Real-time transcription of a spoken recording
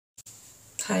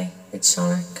Hi, it's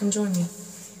Shauna. Come join me.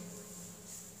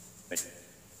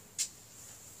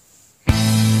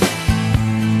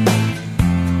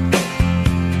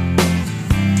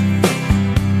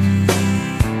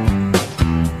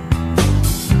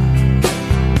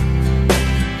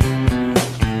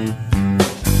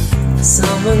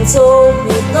 Someone told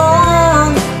me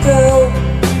long ago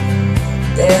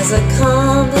there's a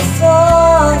calm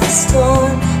before the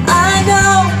storm. I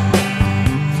know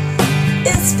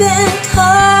it's been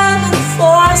coming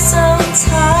for some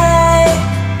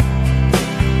time.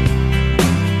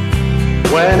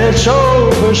 When it's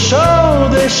over, so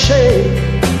they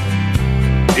say,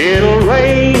 it'll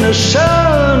rain a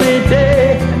sunny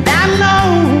day. And I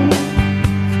know,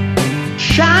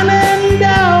 shining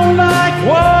down like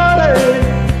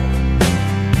water,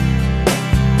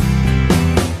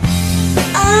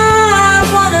 I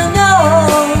wanna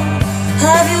know,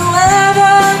 have you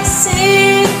ever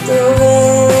seen the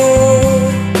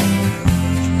rain?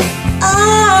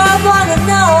 I wanna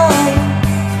know,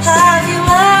 have you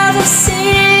ever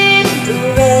seen the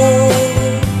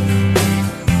rain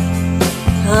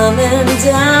coming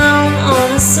down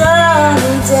on a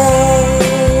sunny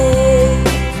day?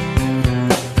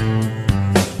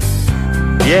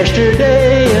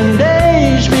 yesterday and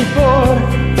days before,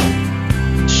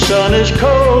 the sun is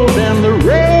cold and the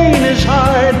rain is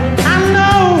hard. I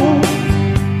know,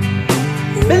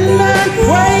 been that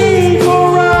way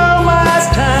for all my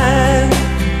time.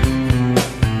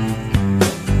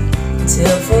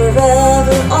 Till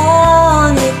forever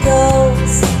on it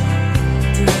goes,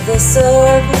 through the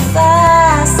circle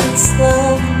fast and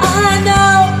slow. I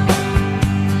know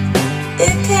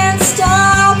it can't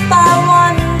stop, I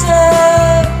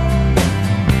wonder.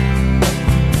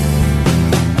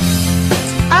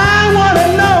 I wanna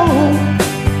know,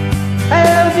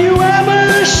 have you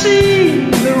ever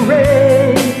seen the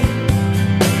rain?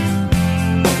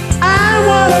 I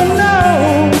wanna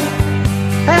know,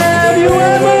 have you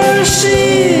ever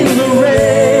seen the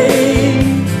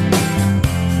rain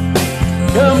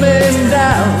coming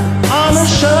down on a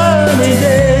sunny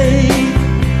day?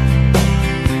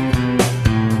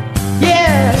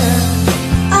 Yeah,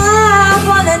 I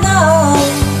wanna know,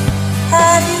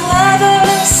 have you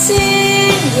ever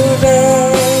seen the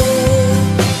rain?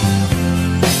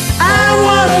 I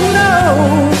wanna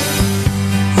know,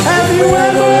 have you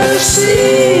ever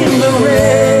seen the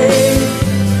rain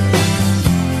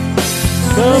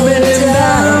coming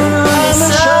down on a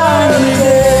sunny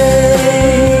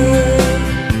day?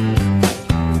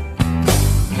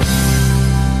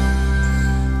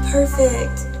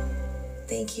 Perfect.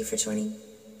 Thank you for joining.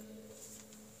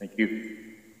 Thank you.